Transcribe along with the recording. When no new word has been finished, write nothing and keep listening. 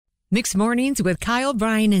Mixed Mornings with Kyle,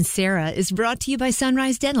 Brian, and Sarah is brought to you by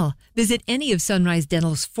Sunrise Dental. Visit any of Sunrise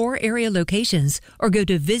Dental's 4 area locations or go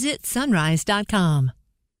to visitsunrise.com.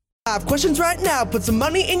 5 questions right now. Put some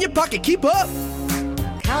money in your pocket. Keep up.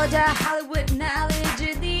 College of Hollywood knowledge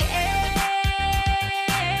in the air.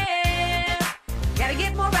 Gotta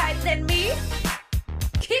get more right than me.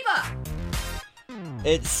 Keep up.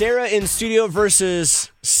 It's Sarah in studio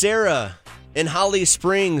versus Sarah in Holly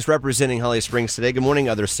Springs, representing Holly Springs today. Good morning,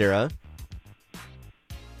 other Sarah.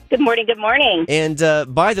 Good morning, good morning. And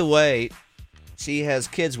by the way, she has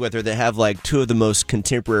kids with her that have like 2 of the most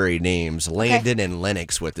contemporary names, Landon and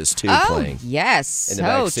Lennox, with us too playing. Yes, in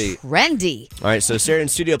the so backseat. trendy. All right, so Sarah in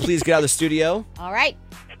studio, please get out of the studio. All right.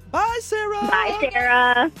 Bye, Sarah. Bye,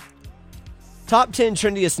 Sarah. Top 10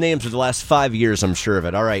 trendiest names of the last 5 years, I'm sure of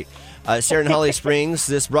it. All right. Sarah in Holly Springs,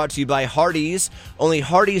 this brought to you by Hardee's. Only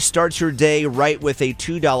Hardee's starts your day right with a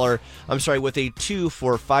 $2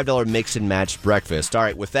 for $5 mix and match breakfast. All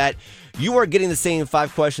right, with that, you are getting the same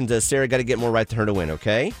 5 questions as Sarah. Got to get more right than her to win,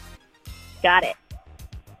 okay? Got it.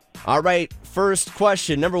 All right, first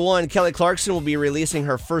question. Number 1, Kelly Clarkson will be releasing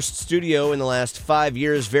her first studio in the last 5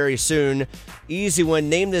 years very soon. Easy one.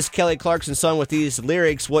 Name this Kelly Clarkson song with these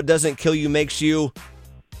lyrics. What doesn't kill you makes you...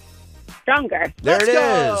 Stronger. There Let's it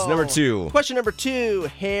go. is. Number 2. Question number 2.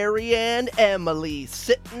 Harry and Emily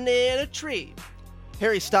sitting in a tree.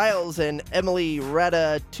 Harry Styles and Emily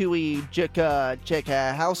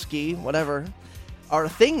Ratatouille-Jakahowski, whatever, are a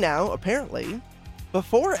thing now, apparently.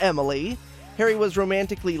 Before Emily, Harry was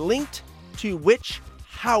romantically linked to which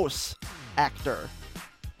house actor?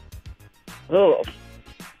 Oh.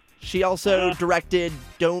 She also directed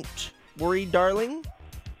Don't Worry, Darling.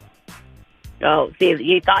 Oh, see,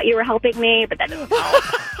 you thought you were helping me, but that doesn't help.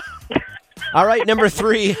 All right, number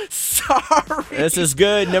 3. Sorry. This is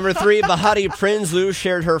good. Number 3, Bahati Prinsloo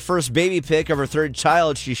shared her first baby pic of her 3rd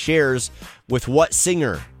child she shares with what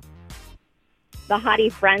singer? The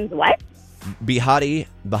hottie friends, what? Bahati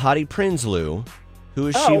Prinsloo. Who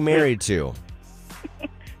is she married to?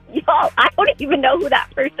 Y'all, I don't even know who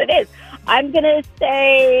that person is. I'm going to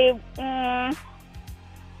say,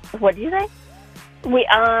 what did you say? We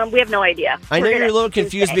have no idea. I know you're a little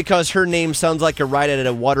confused because her name sounds like a ride at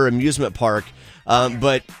a water amusement park,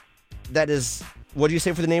 but that is... What do you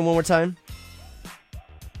say for the name one more time?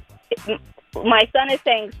 My son is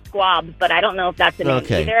saying Squabs, but I don't know if that's a name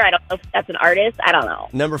either. I don't know if that's an artist. I don't know.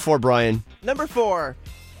 Number 4, Brian. Number 4.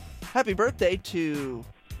 Happy birthday to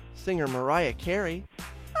singer Mariah Carey.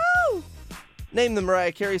 Oh! Name the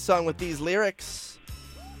Mariah Carey song with these lyrics.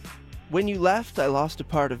 When you left, I lost a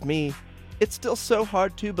part of me. It's still so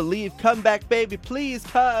hard to believe. Come back, baby, please,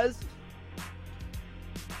 cuz.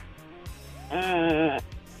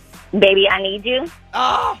 Baby, I Need You.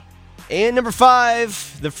 Ah! And number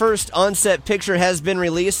 5, the first on-set picture has been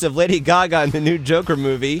released of Lady Gaga in the new Joker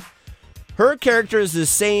movie. Her character is the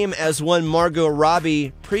same as one Margot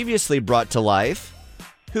Robbie previously brought to life.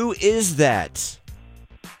 Who is that?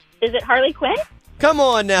 Is it Harley Quinn? Come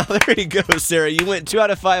on now. There you go, Sarah. You went 2 out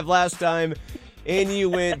of 5 last time, and you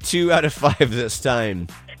went 2 out of 5 this time.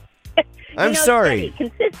 I'm sorry.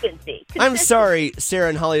 Consistency. I'm sorry, Sarah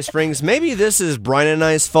in Holly Springs. Maybe this is Brian and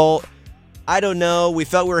I's fault. I don't know. We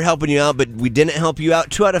thought we were helping you out, but we didn't help you out.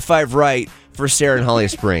 2 out of 5 right for Sarah in Holly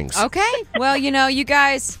Springs. Okay. Well, you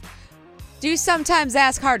guys do sometimes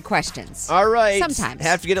ask hard questions. All right. Sometimes.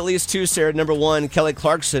 Have to get at least 2, Sarah. Number 1, Kelly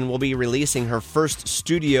Clarkson will be releasing her first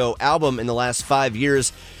studio album in the last 5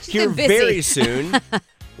 years. She's Here been busy. very soon. A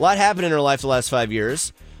lot happened in her life the last 5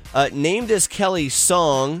 years. Name this Kelly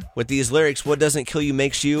song with these lyrics. What doesn't kill you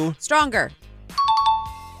makes you... Stronger.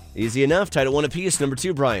 Easy enough. Tied at 1 apiece. Number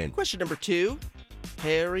 2, Brian. Question number 2.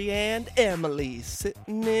 Harry and Emily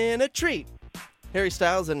sitting in a tree. Harry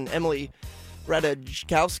Styles and Emily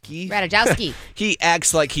Ratajkowski. He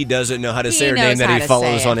acts like he doesn't know how to He say her name knows that how he to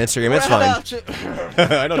follows say on it. Instagram. It's fine.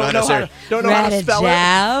 I don't know how to say her. Don't know how to spell it.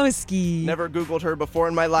 Ratajkowski. Never Googled her before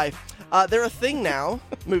in my life. They're a thing now.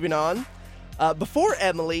 Moving on. Before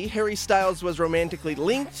Emily, Harry Styles was romantically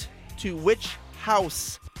linked to which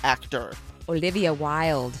house actor? Olivia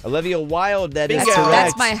Wilde. Olivia Wilde, that is Bingo. correct.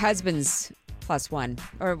 That's my husband's +1.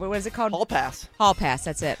 Or what is it called? Hall pass. Hall pass,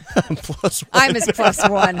 that's it. +1. I'm his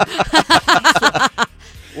 +1.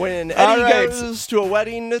 When All Eddie right. goes to a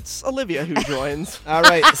wedding, it's Olivia who joins. All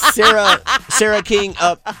right, Sarah King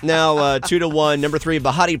up now 2-1. Number 3,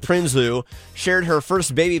 Bahati Prinsloo shared her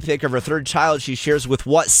first baby pic of her 3rd child she shares with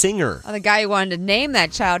what singer? Oh, the guy who wanted to name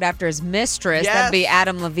that child after his mistress, Yes. that'd be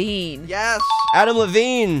Adam Levine. Yes. Adam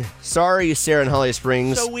Levine. Sorry, Sarah in Holly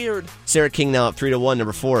Springs. So weird. Sarah King now up 3-1.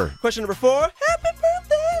 Number 4. Question number 4. Happy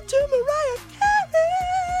birthday to Mariah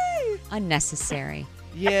Carey. Unnecessary.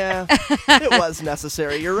 Yeah, it was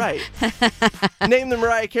necessary. You're right. Name the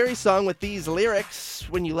Mariah Carey song with these lyrics.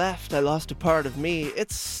 When you left, I lost a part of me.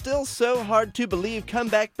 It's still so hard to believe. Come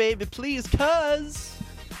back, baby, please, cause...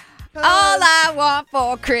 All I want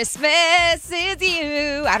for Christmas is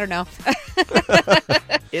you. I don't know.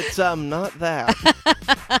 It's not that.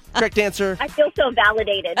 Correct answer. I feel so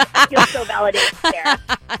validated. Sarah.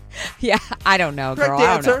 Yeah, I don't know, girl. Correct I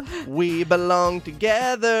don't answer. know. We belong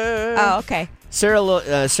together. Oh, okay.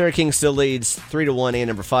 Sarah King still leads 3-1. And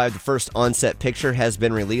number 5, the first on-set picture has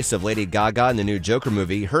been released of Lady Gaga in the new Joker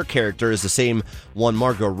movie. Her character is the same one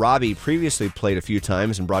Margot Robbie previously played a few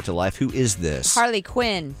times and brought to life. Who is this? Harley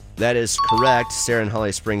Quinn. That is correct. Sarah in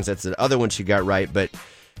Holly Springs, that's the other one she got right. But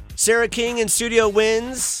Sarah King in studio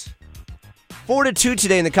wins 4-2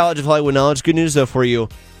 today in the College of Hollywood Knowledge. Good news, though, for you.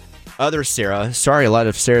 Other Sarah, sorry, a lot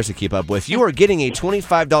of Sarahs to keep up with. You are getting a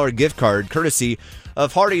 $25 gift card courtesy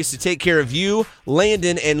of Hardee's to take care of you,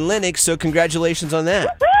 Landon, and Lennox. So congratulations on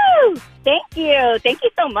that. Woo! Thank you. Thank you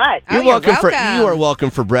so much. Oh, you're welcome. You are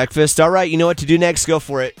welcome for breakfast. All right, you know what to do next. Go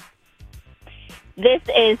for it. This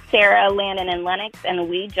is Sarah, Landon, and Lennox, and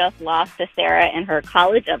we just lost to Sarah in her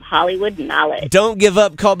College of Hollywood Knowledge. Don't give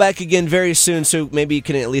up. Call back again very soon so maybe you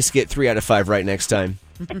can at least get 3 out of 5 right next time.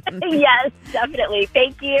 Yes, definitely.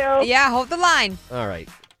 Thank you. Yeah, hold the line. All right.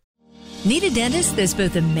 Need a dentist that's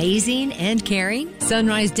both amazing and caring?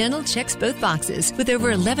 Sunrise Dental checks both boxes with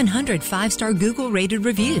over 1,100 5-star Google-rated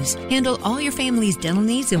reviews. Handle all your family's dental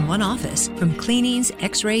needs in one office, from cleanings,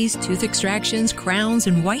 x-rays, tooth extractions, crowns,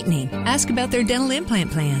 and whitening. Ask about their dental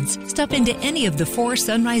implant plans. Stop into any of the 4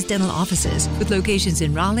 Sunrise Dental offices with locations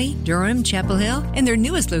in Raleigh, Durham, Chapel Hill, and their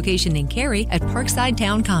newest location in Cary at Parkside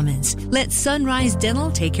Town Commons. Let Sunrise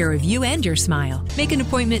Dental take care of you and your smile. Make an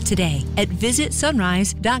appointment today at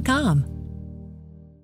visitsunrise.com.